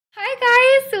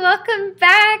welcome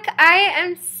back. I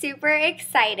am super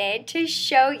excited to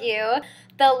show you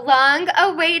the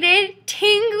long-awaited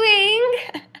Ting wing.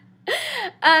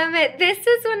 This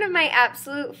is one of my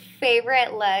absolute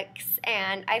favorite looks,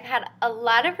 and I've had a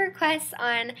lot of requests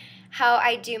on how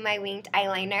I do my winged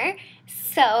eyeliner,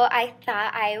 so I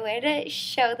thought I would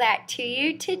show that to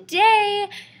you today.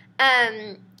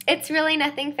 It's really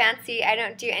nothing fancy. I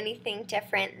don't do anything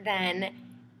different than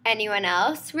anyone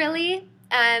else, really.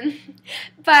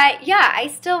 But yeah, I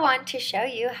still want to show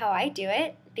you how I do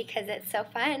it because it's so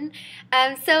fun.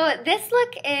 So this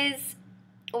look is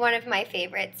one of my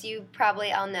favorites. You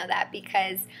probably all know that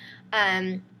because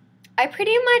I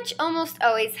pretty much almost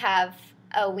always have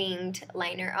a winged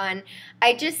liner on.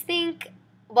 I just think,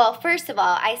 well, first of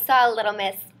all, I saw Little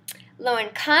Miss Lauren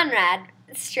Conrad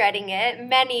strutting it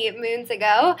many moons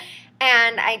ago,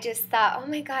 and I just thought, oh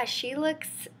my gosh, she looks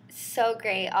so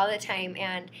great all the time,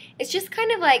 and it's just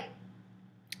kind of like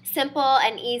simple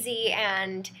and easy,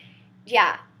 and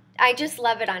yeah, I just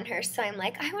love it on her. So I'm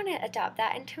like, I want to adopt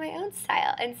that into my own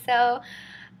style, and so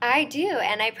I do,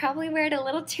 and I probably wear it a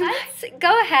little too much.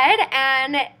 Go ahead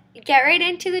and get right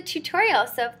into the tutorial.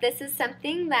 So if this is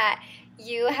something that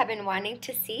you have been wanting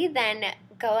to see, then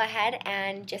go ahead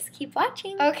and just keep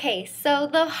watching. Okay, so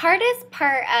the hardest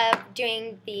part of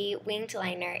doing the winged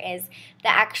liner is the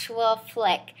actual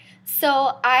flick.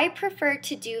 So I prefer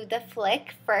to do the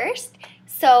flick first,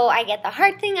 so I get the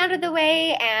hard thing out of the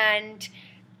way, and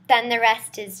then the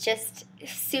rest is just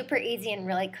super easy and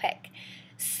really quick.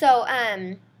 So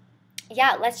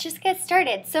yeah, let's just get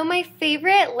started. So my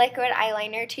favorite liquid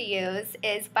eyeliner to use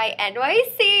is by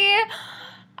NYC.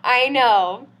 I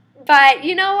know, but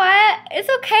you know what? It's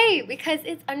okay because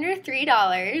it's under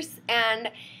 $3 and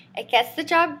it gets the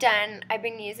job done. I've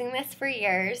been using this for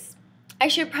years. I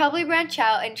should probably branch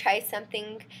out and try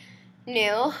something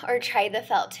new or try the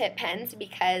felt tip pens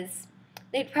because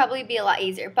they'd probably be a lot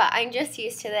easier, but I'm just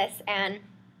used to this, and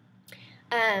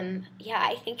yeah,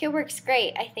 I think it works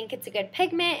great. I think it's a good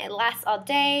pigment. It lasts all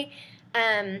day.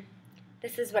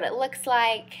 This is what it looks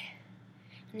like,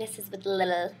 and this is what the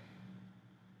little,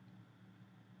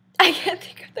 I can't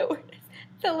think of the word,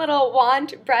 the little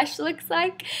wand brush looks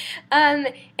like.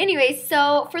 Anyway,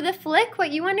 so for the flick,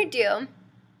 what you want to do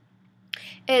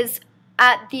is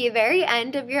at the very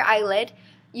end of your eyelid,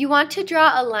 you want to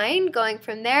draw a line going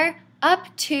from there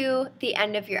up to the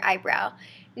end of your eyebrow.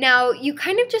 Now, you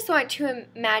kind of just want to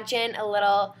imagine a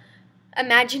little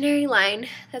imaginary line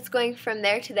that's going from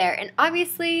there to there. And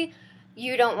obviously,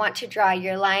 you don't want to draw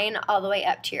your line all the way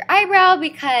up to your eyebrow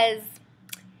because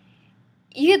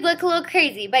you'd look a little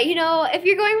crazy. But you know, if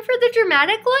you're going for the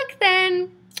dramatic look,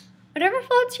 then whatever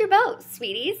floats your boat,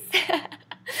 sweeties.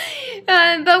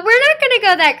 But we're not going to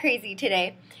go that crazy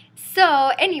today.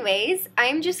 So anyways,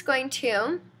 I'm going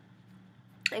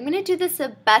to do this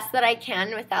the best that I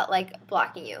can without like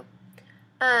blocking you.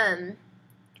 I'm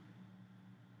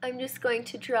just going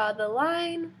to draw the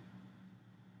line.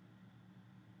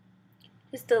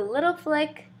 Just a little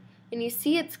flick, and you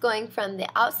see it's going from the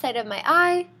outside of my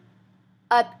eye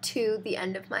up to the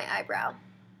end of my eyebrow.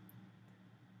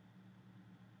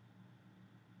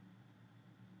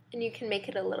 And you can make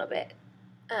it a little bit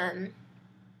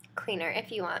cleaner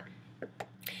if you want.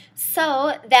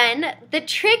 So then the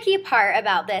tricky part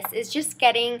about this is just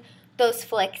getting those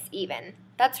flicks even.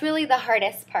 That's really the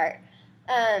hardest part.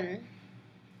 Let's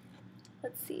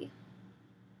see.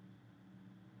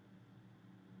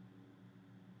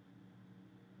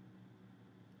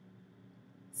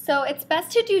 So it's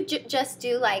best to do just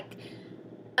do like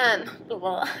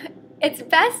it's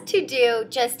best to do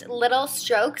just little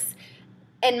strokes,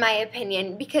 in my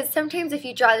opinion, because sometimes if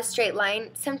you draw the straight line,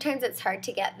 sometimes it's hard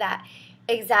to get that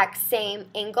exact same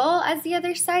angle as the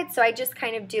other side. So I just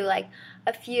kind of do like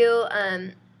a few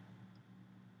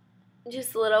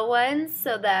just little ones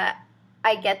so that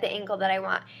I get the angle that I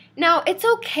want. Now, it's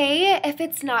okay if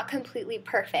it's not completely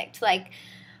perfect. Like,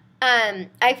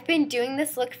 I've been doing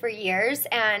this look for years,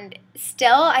 and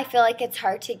still I feel like it's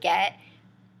hard to get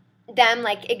them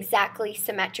like exactly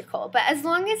symmetrical. But as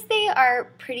long as they are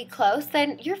pretty close,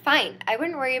 then you're fine. I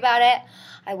wouldn't worry about it.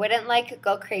 I wouldn't like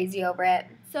go crazy over it.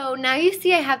 So now you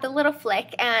see I have the little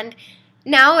flick, and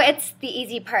now it's the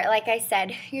easy part. Like I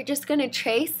said, you're just going to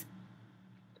trace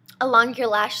along your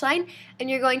lash line, and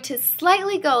you're going to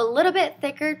slightly go a little bit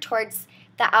thicker towards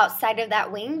the outside of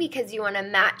that wing because you want to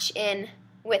match in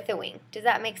with the wing. Does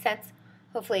that make sense?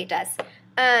 Hopefully it does.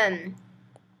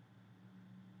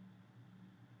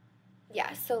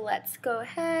 Yeah, so let's go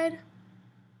ahead.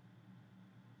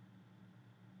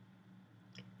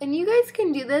 And you guys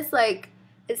can do this like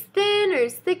as thin or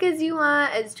as thick as you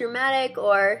want, as dramatic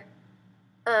or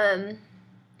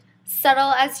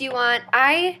subtle as you want.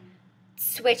 I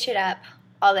switch it up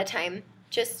all the time,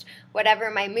 just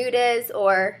whatever my mood is,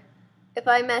 or if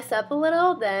I mess up a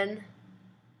little, then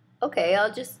okay,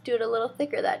 I'll just do it a little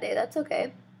thicker that day. That's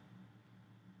okay.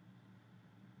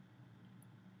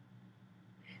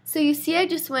 So you see I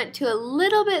just went to a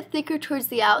little bit thicker towards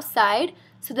the outside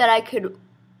so that I could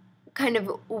kind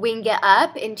of wing it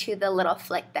up into the little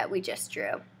flick that we just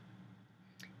drew.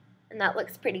 And that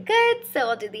looks pretty good, so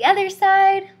we'll do the other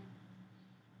side.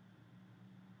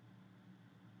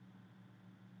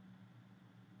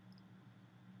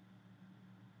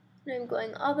 And I'm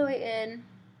going all the way in.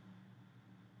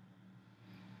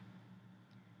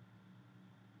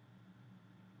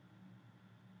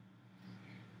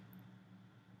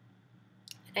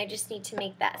 I just need to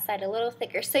make that side a little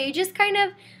thicker. So you just kind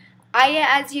of eye it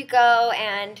as you go,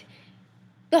 and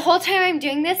the whole time I'm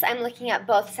doing this, I'm looking at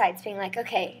both sides, being like,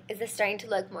 okay, is this starting to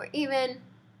look more even?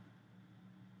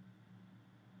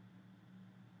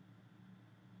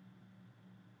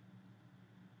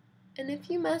 And if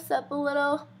you mess up a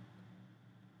little,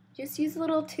 just use a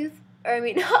little a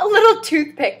little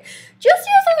toothpick. Just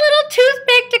use a little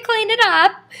toothpick to clean it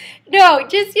up. No,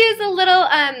 just use a little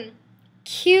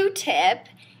Q-tip,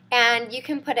 and you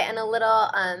can put it in a little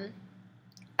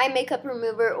eye makeup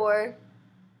remover, or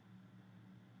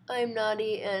I'm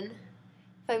naughty, and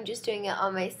if I'm just doing it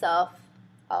on myself,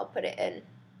 I'll put it in,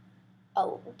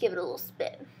 I'll give it a little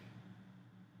spit.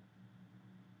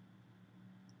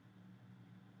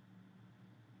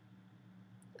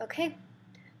 Okay,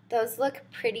 those look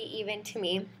pretty even to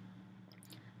me.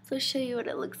 So I'll show you what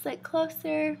it looks like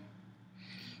closer.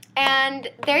 And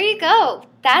there you go.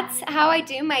 That's how I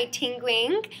do my Ting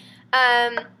wing.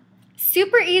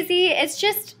 Super easy.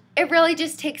 It really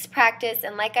just takes practice.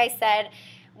 And like I said,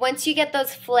 once you get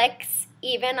those flicks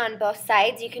even on both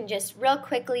sides, you can just real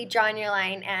quickly draw on your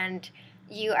line and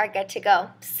you are good to go.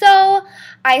 So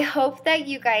I hope that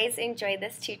you guys enjoyed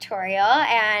this tutorial,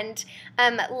 and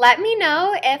let me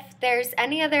know if there's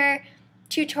any other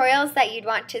tutorials that you'd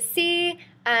want to see.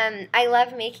 I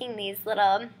love making these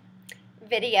little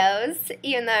videos,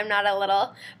 even though I'm not a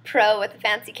little pro with a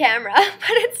fancy camera, but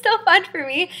it's still fun for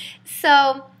me.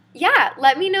 So yeah,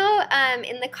 let me know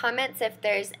in the comments if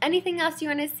there's anything else you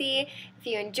want to see, if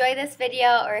you enjoy this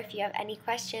video, or if you have any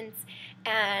questions.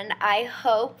 And I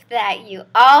hope that you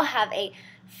all have a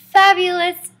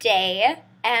fabulous day,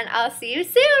 and I'll see you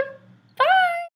soon.